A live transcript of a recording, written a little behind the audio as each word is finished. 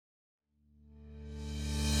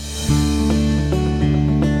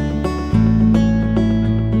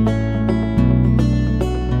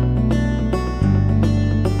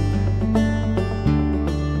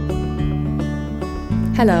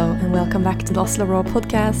Hello and welcome back to the Oslo Raw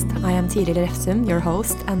podcast. I am Tiril Refsum, your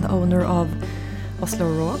host and the owner of Oslo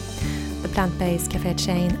Raw, the plant-based cafe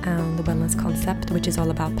chain and the wellness concept, which is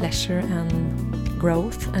all about pleasure and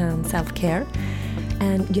growth and self-care.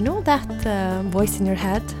 And you know that voice in your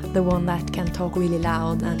head, the one that can talk really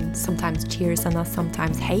loud and sometimes cheers on us,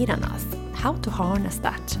 sometimes hate on us. How to harness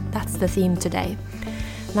that? That's the theme today.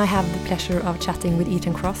 And I have the pleasure of chatting with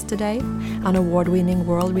Ethan Kross today, an award-winning,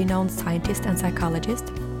 world-renowned scientist and psychologist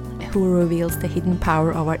who reveals the hidden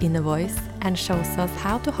power of our inner voice and shows us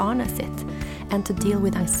how to harness it and to deal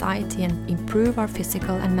with anxiety and improve our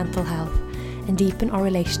physical and mental health and deepen our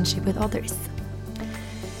relationship with others.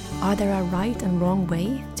 Are there a right and wrong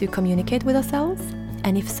way to communicate with ourselves?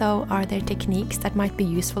 And if so, are there techniques that might be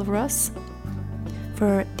useful for us?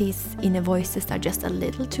 For these inner voices that are just a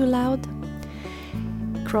little too loud?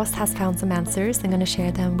 Kross has found some answers and going to share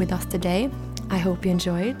them with us today. I hope you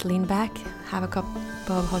enjoy it. Lean back, have a cup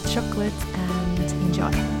of hot chocolate and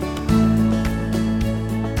enjoy.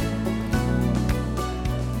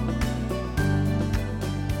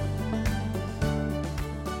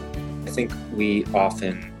 I think we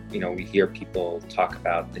often, we hear people talk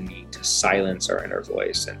about the need to silence our inner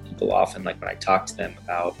voice, and people often, like when I talk to them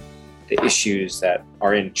about the issues that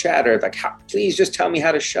are in chatter, like, please just tell me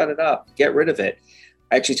how to shut it up, get rid of it.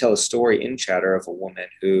 I actually tell a story in Chatter of a woman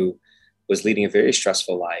who was leading a very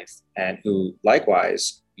stressful life and who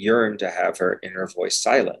likewise yearned to have her inner voice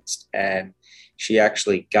silenced. And she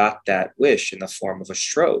actually got that wish in the form of a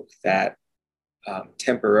stroke that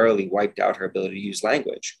temporarily wiped out her ability to use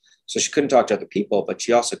language. So she couldn't talk to other people, but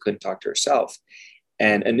she also couldn't talk to herself.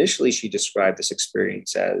 And initially she described this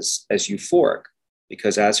experience as euphoric,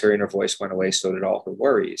 because as her inner voice went away, so did all her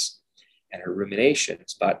worries and her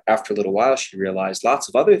ruminations. But after a little while, she realized lots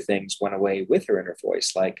of other things went away with her inner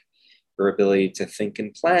voice, like her ability to think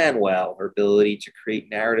and plan well, her ability to create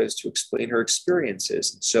narratives to explain her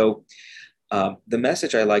experiences. And so the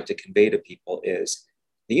message I like to convey to people is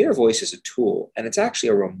the inner voice is a tool, and it's actually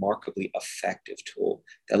a remarkably effective tool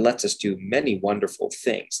that lets us do many wonderful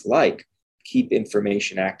things, like keep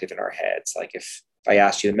information active in our heads. Like if I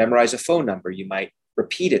asked you to memorize a phone number, you might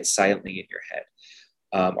repeat it silently in your head.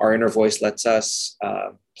 Our inner voice lets us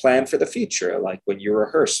plan for the future, like when you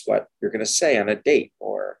rehearse what you're going to say on a date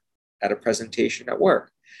or at a presentation at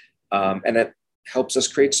work. And it helps us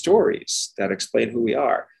create stories that explain who we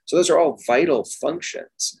are. So those are all vital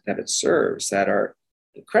functions that it serves that are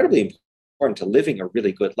incredibly important to living a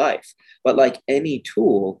really good life. But like any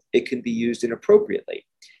tool, it can be used inappropriately.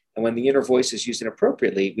 And when the inner voice is used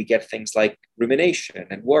inappropriately, we get things like rumination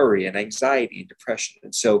and worry and anxiety and depression.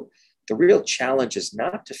 And so the real challenge is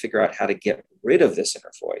not to figure out how to get rid of this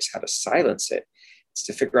inner voice, how to silence it. It's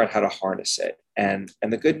to figure out how to harness it. And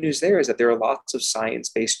the good news there is that there are lots of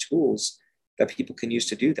science-based tools that people can use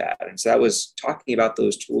to do that. And so that was talking about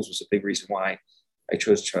those tools was a big reason why I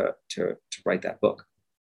chose to write that book.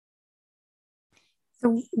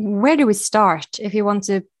 So where do we start if you want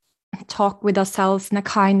to talk with ourselves in a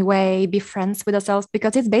kind way, be friends with ourselves?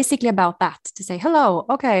 Because it's basically about that, to say, hello,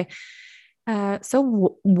 okay.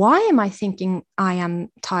 So why am I thinking I am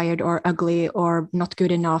tired or ugly or not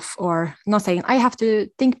good enough, or not saying I have to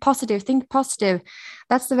think positive?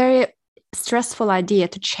 That's a very stressful idea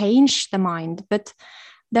to change the mind. But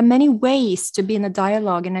there are many ways to be in a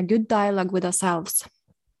dialogue, in a good dialogue with ourselves.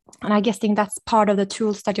 And I think that's part of the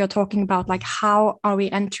tools that you're talking about. Like, how are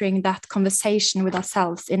we entering that conversation with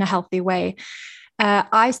ourselves in a healthy way?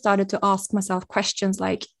 I started to ask myself questions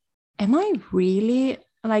like, am I really...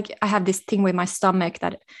 Like, I have this thing with my stomach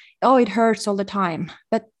that, it hurts all the time.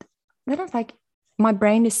 But then I was like, my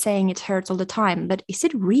brain is saying it hurts all the time, but is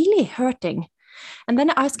it really hurting? And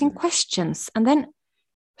then asking questions. And then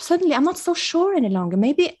suddenly I'm not so sure any longer.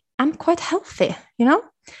 Maybe I'm quite healthy,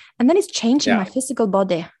 And then it's changing my physical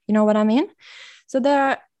body. You know what I mean? So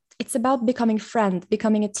it's about becoming friends,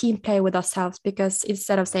 becoming a team player with ourselves, because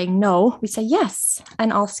instead of saying no, we say yes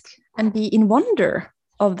and ask and be in wonder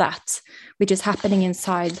of that which is happening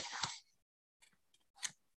inside.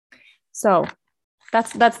 So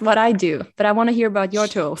that's what I do, but I want to hear about your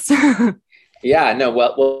tools. Well,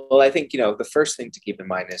 I think the first thing to keep in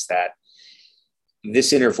mind is that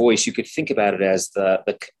this inner voice, you could think about it as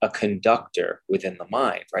a conductor within the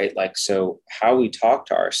mind, right? Like, so how we talk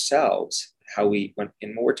to ourselves, when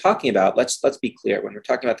we're talking about, let's be clear, when we're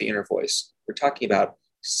talking about the inner voice, we're talking about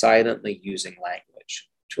silently using language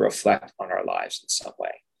to reflect on our lives in some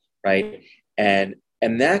way, right? And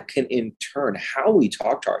that can, in turn, how we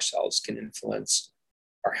talk to ourselves can influence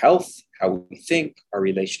our health, how we think, our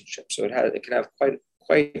relationships. So it can have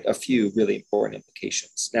quite a few really important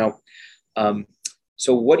implications. Now,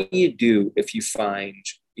 So what do you do if you find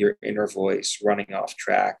your inner voice running off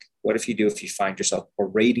track? What if you find yourself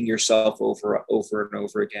berating yourself over and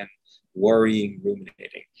over again, worrying,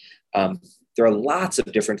 ruminating? There are lots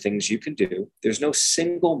of different things you can do. There's no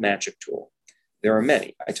single magic tool. There are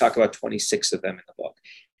many. I talk about 26 of them in the book.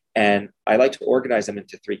 And I like to organize them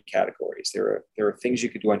into three categories. There are things you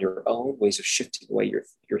could do on your own, ways of shifting the way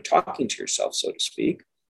you're talking to yourself, so to speak,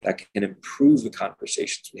 that can improve the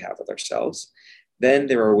conversations we have with ourselves. Then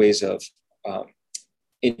there are ways of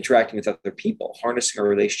interacting with other people, harnessing our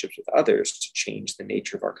relationships with others to change the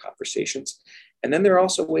nature of our conversations. And then there are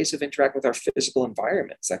also ways of interacting with our physical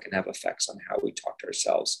environments that can have effects on how we talk to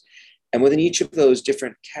ourselves. And within each of those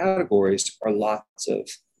different categories are lots of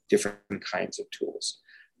different kinds of tools.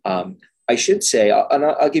 I should say,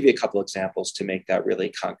 I'll give you a couple examples to make that really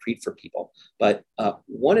concrete for people. But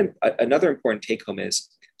another important take home is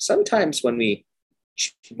sometimes when we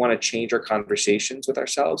want to change our conversations with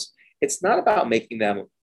ourselves, it's not about making them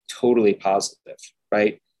totally positive,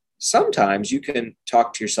 right? Sometimes you can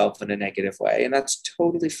talk to yourself in a negative way, and that's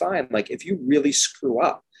totally fine. Like if you really screw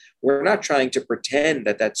up, we're not trying to pretend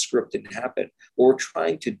that screw up didn't happen. What we're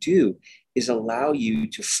trying to do is allow you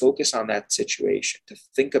to focus on that situation, to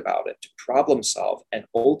think about it, to problem solve, and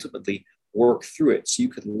ultimately work through it so you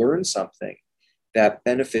could learn something that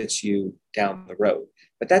benefits you down the road.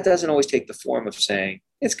 But that doesn't always take the form of saying,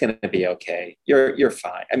 it's going to be okay, you're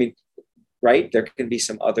fine. I mean, right? There can be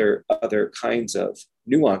some other kinds of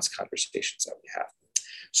nuanced conversations that we have.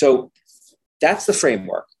 So that's the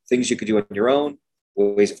framework, things you could do on your own,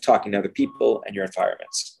 ways of talking to other people and your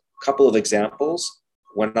environments. A couple of examples.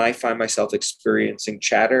 When I find myself experiencing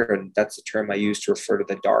chatter, and that's the term I use to refer to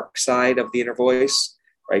the dark side of the inner voice,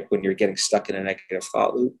 right? When you're getting stuck in a negative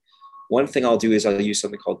thought loop, one thing I'll do is I'll use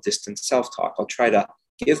something called distant self-talk. I'll try to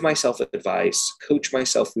give myself advice, coach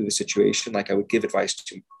myself through the situation like I would give advice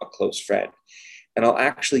to a close friend. And I'll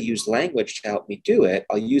actually use language to help me do it.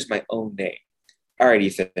 I'll use my own name. All right,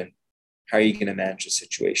 Ethan, how are you going to manage the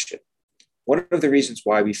situation? One of the reasons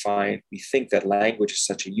why we think that language is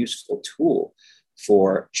such a useful tool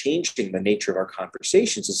for changing the nature of our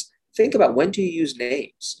conversations is think about, when do you use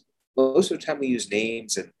names? Most of the time we use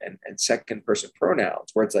names and second person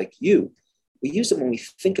pronouns, words like you. We use them when we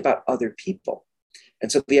think about other people.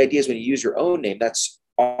 And so the idea is when you use your own name, that's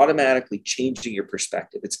automatically changing your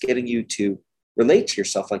perspective. It's getting you to relate to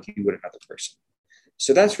yourself like you would another person.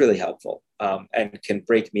 So that's really helpful and can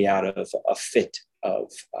break me out of a fit of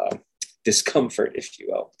discomfort, if you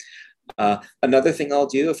will. Another thing I'll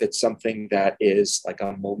do, if it's something that is like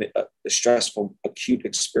a stressful, acute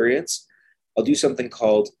experience, I'll do something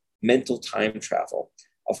called mental time travel.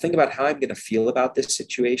 I'll think about how I'm going to feel about this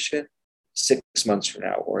situation 6 months from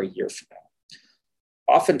now or a year from now.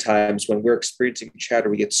 Oftentimes, when we're experiencing chatter,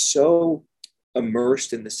 we get so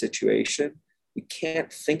immersed in the situation, we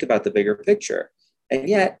can't think about the bigger picture. And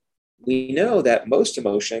yet, we know that most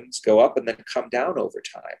emotions go up and then come down over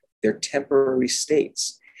time. They're temporary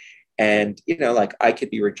states. And, like I could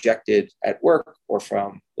be rejected at work or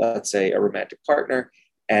from, let's say, a romantic partner,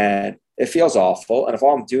 and it feels awful. And if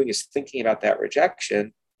all I'm doing is thinking about that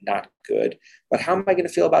rejection, not good. But how am I going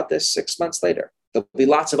to feel about this 6 months later? There'll be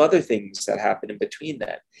lots of other things that happen in between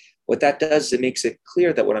that. What that does is it makes it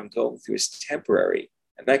clear that what I'm going through is temporary.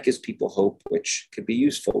 And that gives people hope, which could be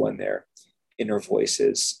useful when their inner voice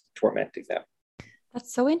is tormenting them.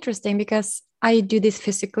 That's so interesting because I do this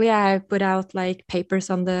physically. I put out like papers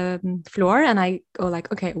on the floor and I go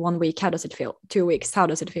like, okay, 1 week, how does it feel? 2 weeks, how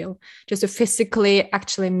does it feel? Just to physically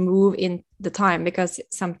actually move in the time, because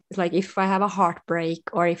it's like if I have a heartbreak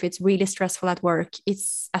or if it's really stressful at work,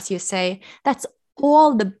 it's, as you say, that's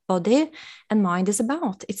all the body and mind is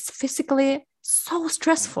about. It's physically so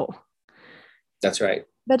stressful. That's right.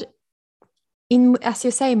 But as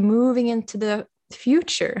you say, moving into the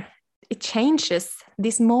future, it changes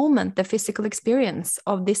this moment, the physical experience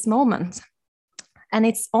of this moment. And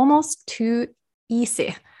it's almost too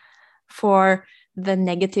easy for the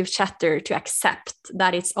negative chatter to accept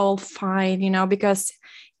that it's all fine, because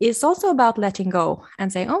it's also about letting go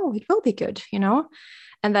and saying, oh, it will be good,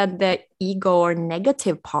 And then the ego or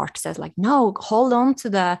negative part says like, no, hold on to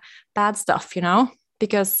the bad stuff,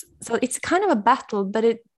 because so it's kind of a battle,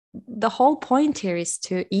 but the whole point here is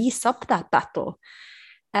to ease up that battle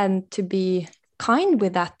and to be kind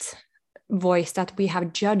with that voice that we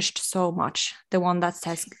have judged so much, the one that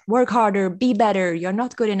says, work harder, be better, you're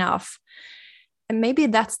not good enough. And maybe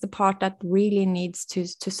that's the part that really needs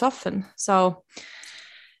to soften. So,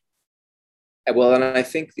 well, and I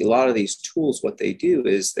think a lot of these tools, what they do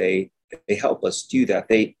is they help us do that.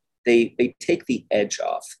 They take the edge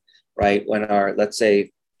off, right? When let's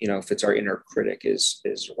say, if it's our inner critic is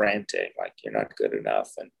ranting, like you're not good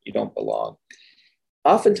enough and you don't belong.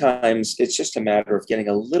 Oftentimes, it's just a matter of getting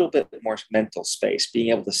a little bit more mental space, being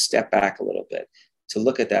able to step back a little bit, to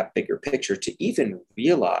look at that bigger picture, to even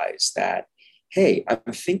realize that, hey,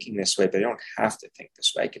 I'm thinking this way, but I don't have to think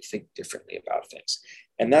this way. I can think differently about things.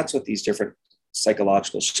 And that's what these different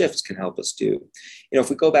psychological shifts can help us do. If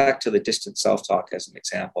we go back to the distant self-talk as an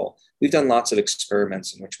example, we've done lots of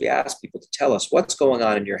experiments in which we ask people to tell us what's going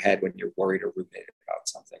on in your head when you're worried or ruminating about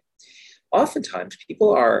something. Oftentimes, people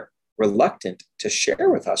are reluctant to share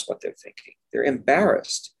with us what they're thinking. They're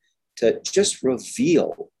embarrassed to just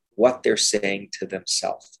reveal what they're saying to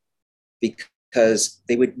themselves because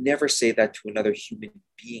they would never say that to another human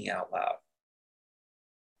being out loud.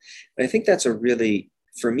 And I think that's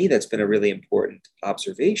for me, that's been a really important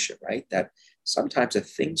observation, right? That sometimes the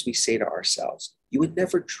things we say to ourselves, you would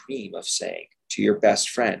never dream of saying to your best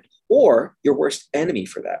friend or your worst enemy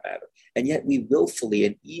for that matter. And yet we willfully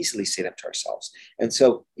and easily say them to ourselves. And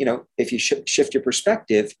so, if you shift your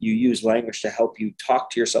perspective, you use language to help you talk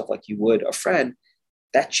to yourself like you would a friend,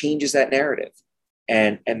 that changes that narrative.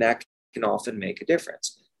 And that can often make a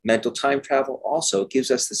difference. Mental time travel also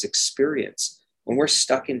gives us this experience. When we're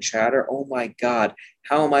stuck in chatter, oh my God,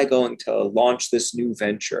 how am I going to launch this new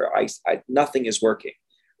venture? Nothing is working,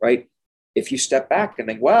 right? If you step back and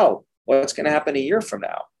think, well, what's going to happen a year from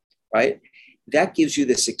now, right? That gives you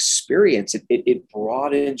this experience. It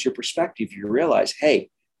broadens your perspective. You realize, hey,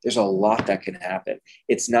 there's a lot that can happen.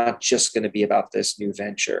 It's not just going to be about this new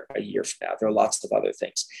venture a year from now. There are lots of other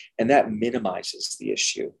things. And that minimizes the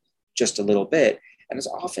issue just a little bit. And it's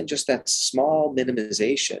often just that small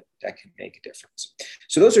minimization that can make a difference.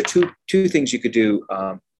 So those are two things you could do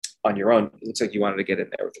on your own. It looks like you wanted to get in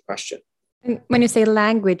there with the question. And when you say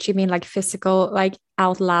language, you mean like physical, like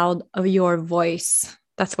out loud of your voice?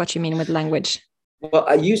 That's what you mean with language. Well,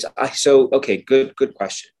 okay, good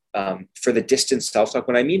question. For the distant self-talk,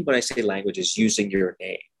 what I mean when I say language is using your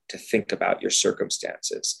name to think about your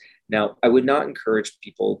circumstances. Now, I would not encourage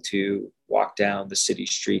people to walk down the city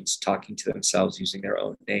streets talking to themselves using their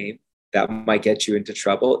own name. That might get you into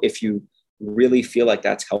trouble. If you really feel like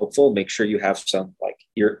that's helpful, make sure you have some like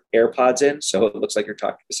your AirPods in so it looks like you're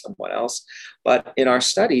talking to someone else. But in our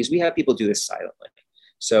studies, we have people do this silently.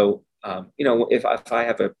 So, if I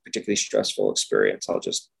have a particularly stressful experience, I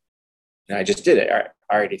just did it.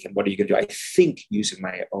 All right, Ethan, what are you going to do? I think using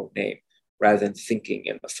my own name rather than thinking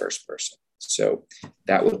in the first person. So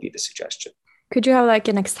that would be the suggestion. Could you have like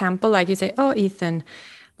an example? Like you say, oh, Ethan,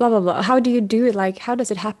 blah, blah, blah. How do you do it? Like, how does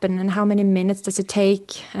it happen? And how many minutes does it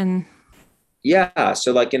take? And yeah,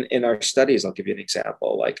 so like in our studies, I'll give you an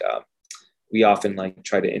example. Like we often like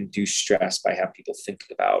try to induce stress by having people think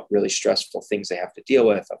about really stressful things they have to deal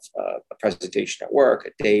with, a presentation at work,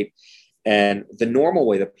 a date. And the normal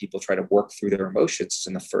way that people try to work through their emotions is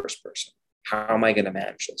in the first person. How am I going to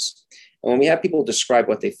manage this? And when we have people describe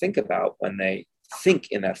what they think about when they think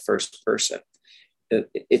in that first person,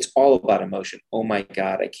 it's all about emotion. Oh my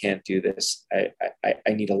God, I can't do this.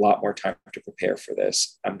 I need a lot more time to prepare for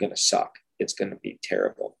this. I'm going to suck. It's going to be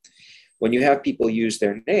terrible. When you have people use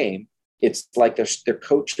their name, it's like they're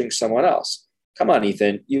coaching someone else. Come on,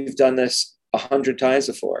 Ethan, you've done this 100 times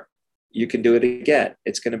before. You can do it again.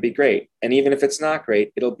 It's going to be great. And even if it's not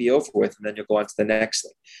great, it'll be over with, and then you'll go on to the next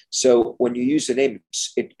thing. So when you use the name,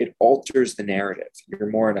 it alters the narrative. You're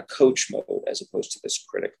more in a coach mode as opposed to this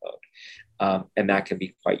critic mode. And that can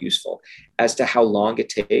be quite useful. As to how long it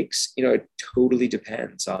takes, it totally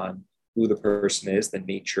depends on who the person is, the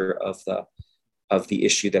nature of the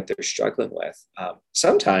issue that they're struggling with.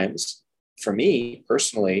 Sometimes, for me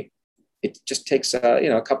personally, it just takes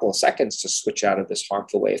a couple of seconds to switch out of this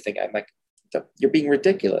harmful way of thinking. I'm like, you're being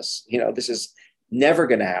ridiculous. This is never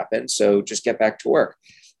going to happen. So just get back to work.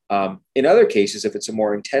 In other cases, if it's a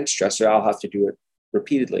more intense stressor, I'll have to do it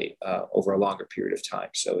repeatedly over a longer period of time.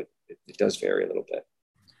 So it does vary a little bit.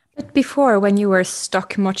 But before, when you were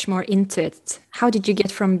stuck much more into it, how did you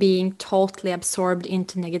get from being totally absorbed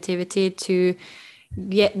into negativity to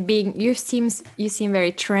being? You seem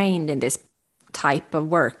very trained in this type of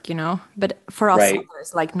work, but for us right.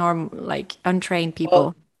 others, like untrained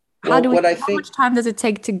people, how much time does it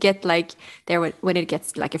take to get like there when it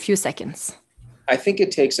gets like a few seconds? I think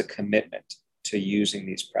it takes a commitment to using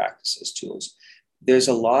these practices, tools. There's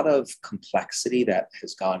a lot of complexity that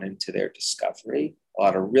has gone into their discovery, a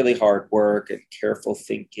lot of really hard work and careful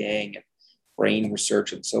thinking and brain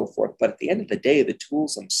research and so forth. But at the end of the day, the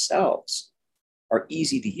tools themselves are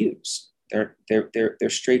easy to use. They're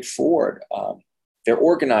straightforward. They're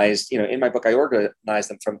organized. In my book, I organize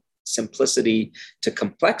them from simplicity to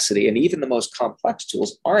complexity, and even the most complex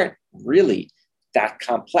tools aren't really that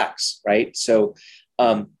complex, right? So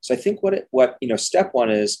I think what step one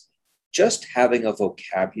is just having a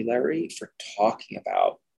vocabulary for talking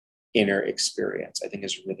about inner experience. I think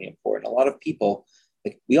is really important. A lot of people,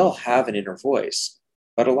 like, we all have an inner voice,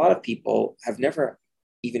 but a lot of people have never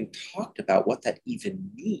even talked about what that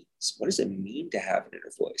even means. What does it mean to have an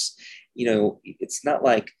inner voice? It's not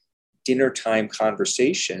like dinner time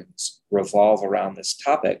conversations revolve around this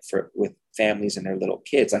topic with families and their little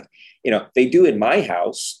kids. Like, they do in my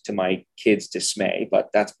house to my kids' dismay, but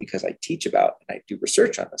that's because I teach about and I do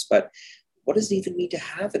research on this. But what does it even mean to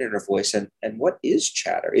have an inner voice? And what is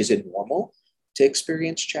chatter? Is it normal to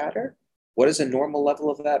experience chatter? What does a normal level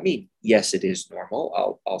of that mean? Yes, it is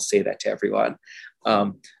normal. I'll say that to everyone.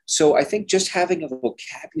 So I think just having a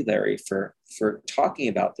vocabulary for talking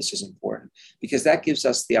about this is important, because that gives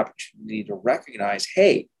us the opportunity to recognize,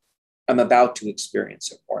 hey, I'm about to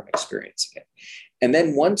experience it, or I'm experiencing it. And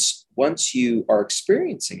then once you are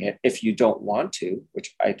experiencing it, if you don't want to,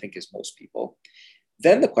 which I think is most people,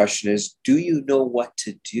 then the question is, do you know what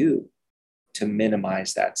to do to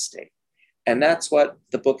minimize that state? And that's what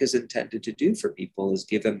the book is intended to do for people, is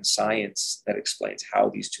give them science that explains how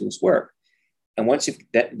these tools work. And once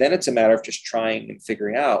then it's a matter of just trying and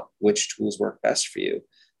figuring out which tools work best for you.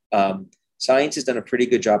 Science has done a pretty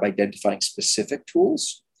good job identifying specific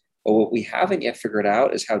tools, but what we haven't yet figured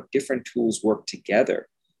out is how different tools work together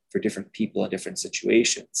for different people in different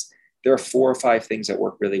situations. There are 4 or 5 things that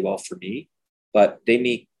work really well for me, but they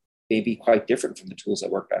may be quite different from the tools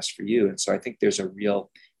that work best for you. And so I think there's a real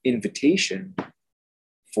invitation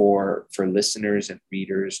for listeners and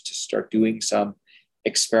readers to start doing some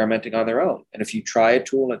experimenting on their own. And if you try a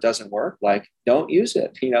tool and it doesn't work, like, don't use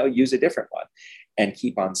it, use a different one and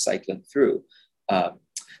keep on cycling through.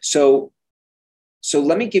 So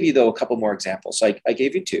let me give you, though, a couple more examples. I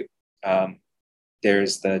gave you 2.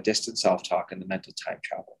 There's the distant self-talk and the mental time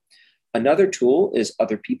travel. Another tool is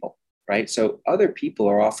other people, right? So other people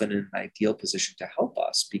are often in an ideal position to help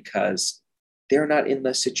us because they're not in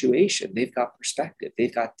the situation. They've got perspective,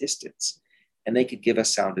 they've got distance, and they could give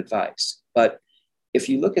us sound advice. But if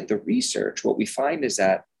you look at the research, what we find is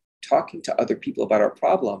that talking to other people about our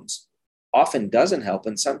problems often doesn't help,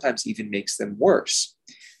 and sometimes even makes them worse.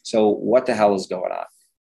 So what the hell is going on?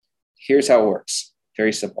 Here's how it works.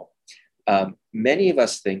 Very simple. Many of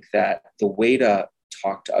us think that the way to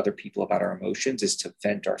talk to other people about our emotions is to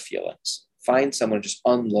vent our feelings. Find someone, just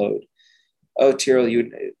unload. Oh, Tyrell,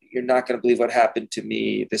 you're not going to believe what happened to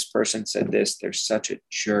me. This person said this. They're such a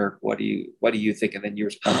jerk. What do you think? And then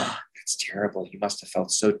you're, oh, that's terrible. You must have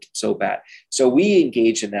felt so bad. So we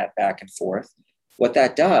engage in that back and forth. What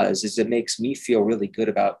that does is it makes me feel really good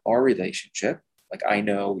about our relationship. Like, I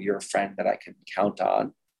know you're a friend that I can count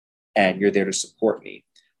on, and you're there to support me.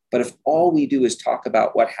 But if all we do is talk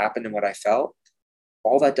about what happened and what I felt,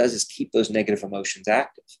 all that does is keep those negative emotions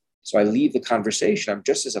active. So I leave the conversation, I'm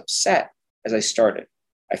just as upset as I started.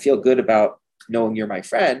 I feel good about knowing you're my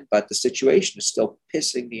friend, but the situation is still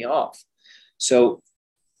pissing me off. So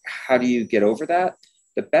how do you get over that?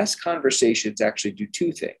 The best conversations actually do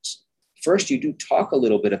 2 things. First, you do talk a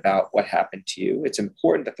little bit about what happened to you. It's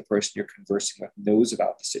important that the person you're conversing with knows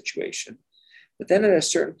about the situation. But then at a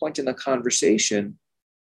certain point in the conversation,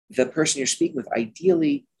 the person you're speaking with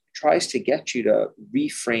ideally tries to get you to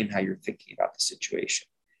reframe how you're thinking about the situation.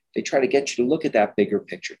 They try to get you to look at that bigger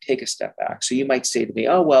picture, take a step back. So you might say to me,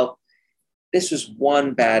 oh, well, this was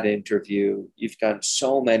one bad interview. You've done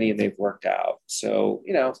so many and they've worked out. So,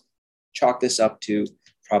 chalk this up to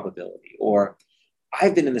probability. Or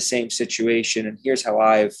I've been in the same situation and here's how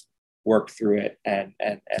I've worked through it and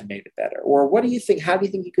made it better. Or what do you think? How do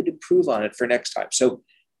you think you could improve on it for next time? So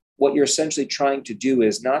what you're essentially trying to do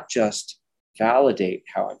is not just validate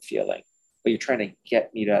how I'm feeling, but you're trying to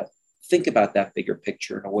get me to think about that bigger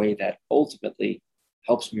picture in a way that ultimately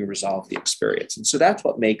helps me resolve the experience. And so that's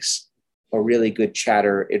what makes a really good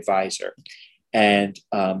chatter advisor. And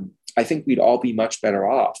I think we'd all be much better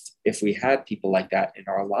off if we had people like that in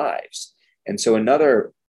our lives. And so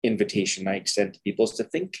another invitation I extend to people is to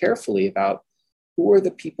think carefully about who are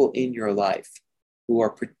the people in your life who are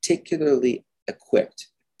particularly equipped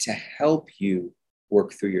to help you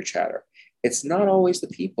work through your chatter. It's not always the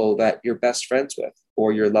people that you're best friends with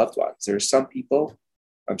or your loved ones. There's some people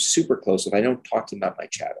I'm super close with. I don't talk to them about my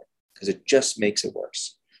chatter because it just makes it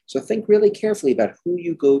worse. So think really carefully about who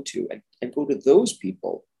you go to and go to those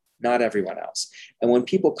people, not everyone else. And when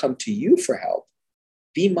people come to you for help,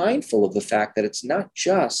 be mindful of the fact that it's not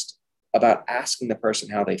just about asking the person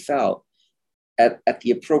how they felt. At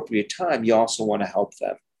the appropriate time, you also want to help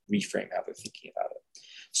them reframe how they're thinking about it.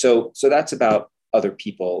 So that's about other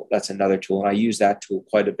people. That's another tool. And I use that tool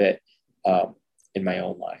quite a bit in my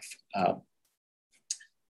own life.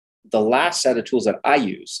 The last set of tools that I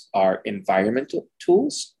use are environmental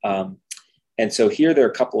tools. And so here there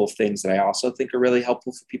are a couple of things that I also think are really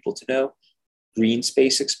helpful for people to know. Green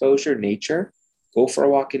space exposure, nature. Go for a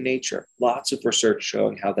walk in nature. Lots of research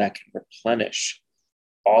showing how that can replenish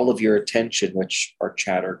all of your attention, which our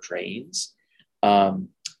chatter drains. And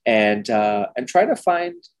try to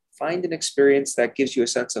find an experience that gives you a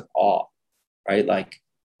sense of awe, right? Like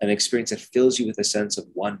an experience that fills you with a sense of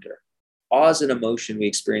wonder. Awe is an emotion we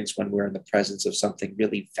experience when we're in the presence of something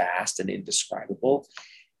really vast and indescribable.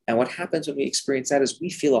 And what happens when we experience that is we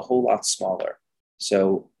feel a whole lot smaller.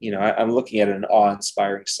 So, I'm looking at an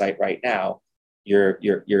awe-inspiring sight right now,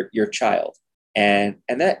 your child. And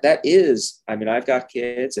that is, I've got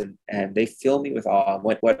kids and they fill me with awe. And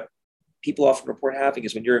what people often report having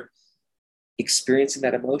is when you're experiencing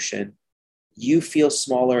that emotion, you feel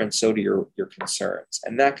smaller and so do your concerns.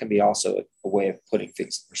 And that can be also a way of putting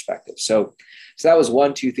things in perspective. So that was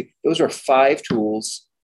 1, 2, 3. Those are 5 tools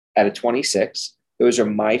out of 26. Those are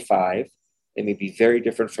my 5. They may be very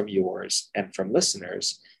different from yours and from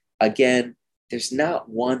listeners. Again, there's not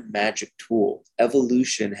one magic tool.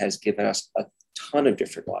 Evolution has given us a ton of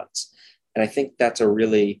different ones. And I think that's a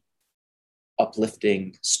really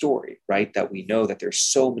uplifting story, right? That we know that there's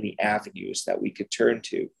so many avenues that we could turn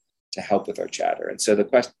to help with our chatter. And so the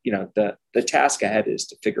question, the task ahead is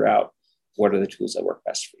to figure out what are the tools that work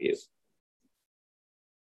best for you.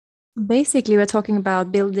 Basically, we're talking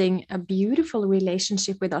about building a beautiful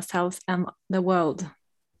relationship with ourselves and the world.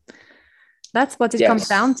 That's what it comes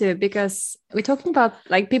down to, because we're talking about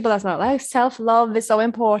like people that are like self-love is so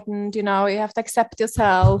important, you have to accept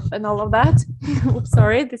yourself and all of that. Oops,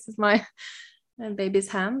 sorry, this is my baby's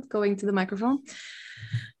hand going to the microphone.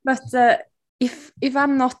 But if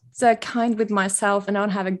I'm not kind with myself and I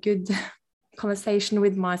don't have a good conversation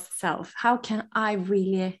with myself, how can I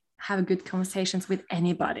really have good conversations with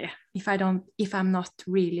anybody if I'm not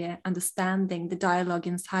really understanding the dialogue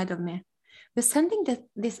inside of me? We're sending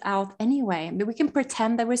this out anyway, but we can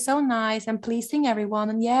pretend that we're so nice and pleasing everyone.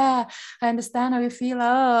 And I understand how you feel.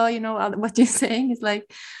 Oh, what you're saying is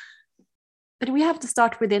like, but we have to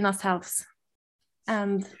start within ourselves.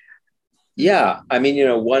 And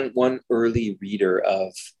one early reader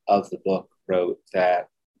of the book wrote that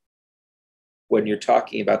when you're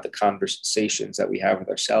talking about the conversations that we have with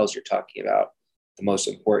ourselves, you're talking about the most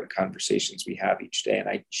important conversations we have each day. And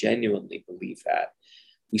I genuinely believe that.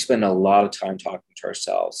 We spend a lot of time talking to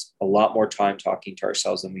ourselves, a lot more time talking to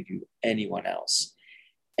ourselves than we do anyone else.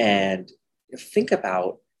 And think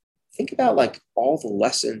about like all the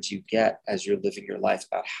lessons you get as you're living your life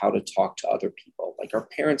about how to talk to other people. Like our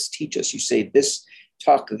parents teach us, you say this,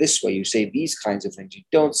 talk this way, you say these kinds of things, you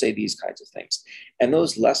don't say these kinds of things. And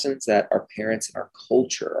those lessons that our parents and our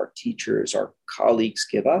culture, our teachers, our colleagues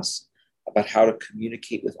give us about how to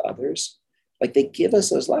communicate with others, like they give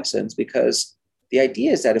us those lessons because the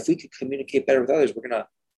idea is that if we could communicate better with others, we're going to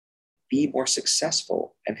be more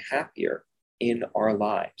successful and happier in our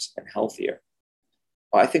lives and healthier.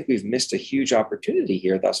 Well, I think we've missed a huge opportunity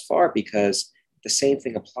here thus far because the same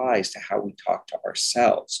thing applies to how we talk to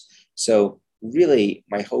ourselves. So really,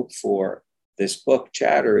 my hope for this book,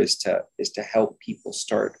 Chatter, is to help people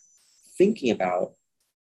start thinking about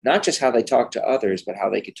not just how they talk to others, but how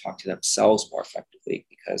they could talk to themselves more effectively.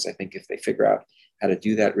 Because I think if they figure out how to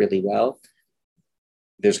do that really well,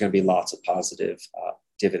 there's going to be lots of positive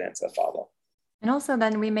dividends that follow. And also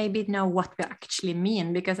then we maybe know what we actually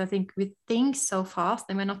mean, because I think we think so fast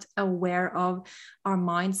and we're not aware of our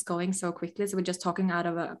minds going so quickly. So we're just talking out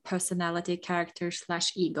of a personality, character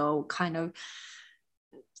 / ego kind of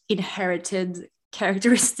inherited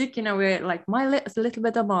characteristic. We're like, a little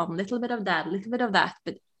bit of mom, a little bit of dad, a little bit of that,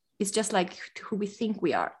 but it's just like who we think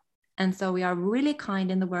we are. And so we are really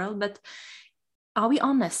kind in the world, but are we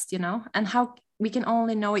honest, and how we can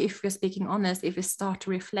only know if we're speaking honest if we start to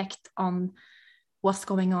reflect on what's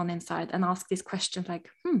going on inside and ask these questions like,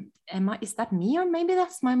 is that me? Or maybe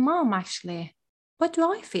that's my mom actually. What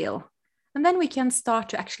do I feel? And then we can start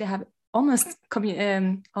to actually have honest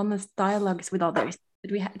dialogues with others.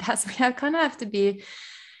 But we have to be,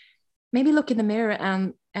 maybe look in the mirror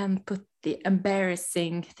and put the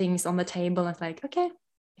embarrassing things on the table and like, okay,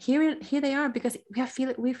 here they are, because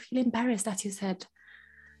we feel embarrassed, as you said.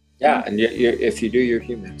 Yeah, and if you do, you're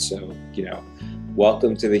human. So,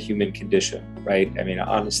 welcome to the human condition, right? I mean,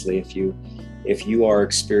 honestly, if you are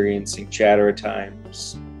experiencing chatter at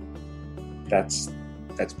times, that's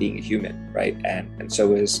being a human, right? And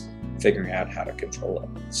so is figuring out how to control it.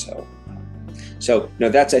 So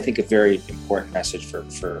that's, I think, a very important message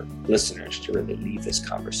for listeners to really leave this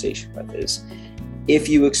conversation with is, if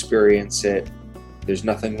you experience it, There's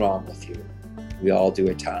nothing wrong with you. We all do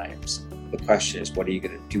at times. The question is, what are you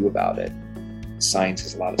going to do about it? Science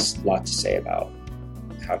has a lot to say about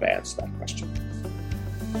how to answer that question.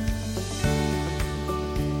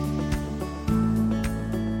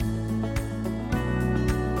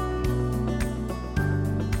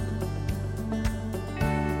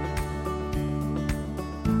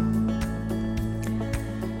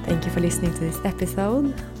 Thank you for listening to this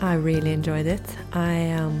episode. I really enjoyed it.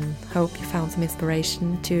 I hope you found some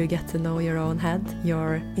inspiration to get to know your own head,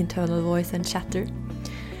 your internal voice and chatter.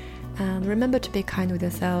 And remember to be kind with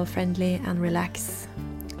yourself, friendly and relax.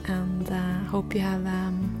 And hope you have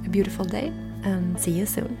a beautiful day, and see you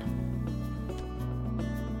soon.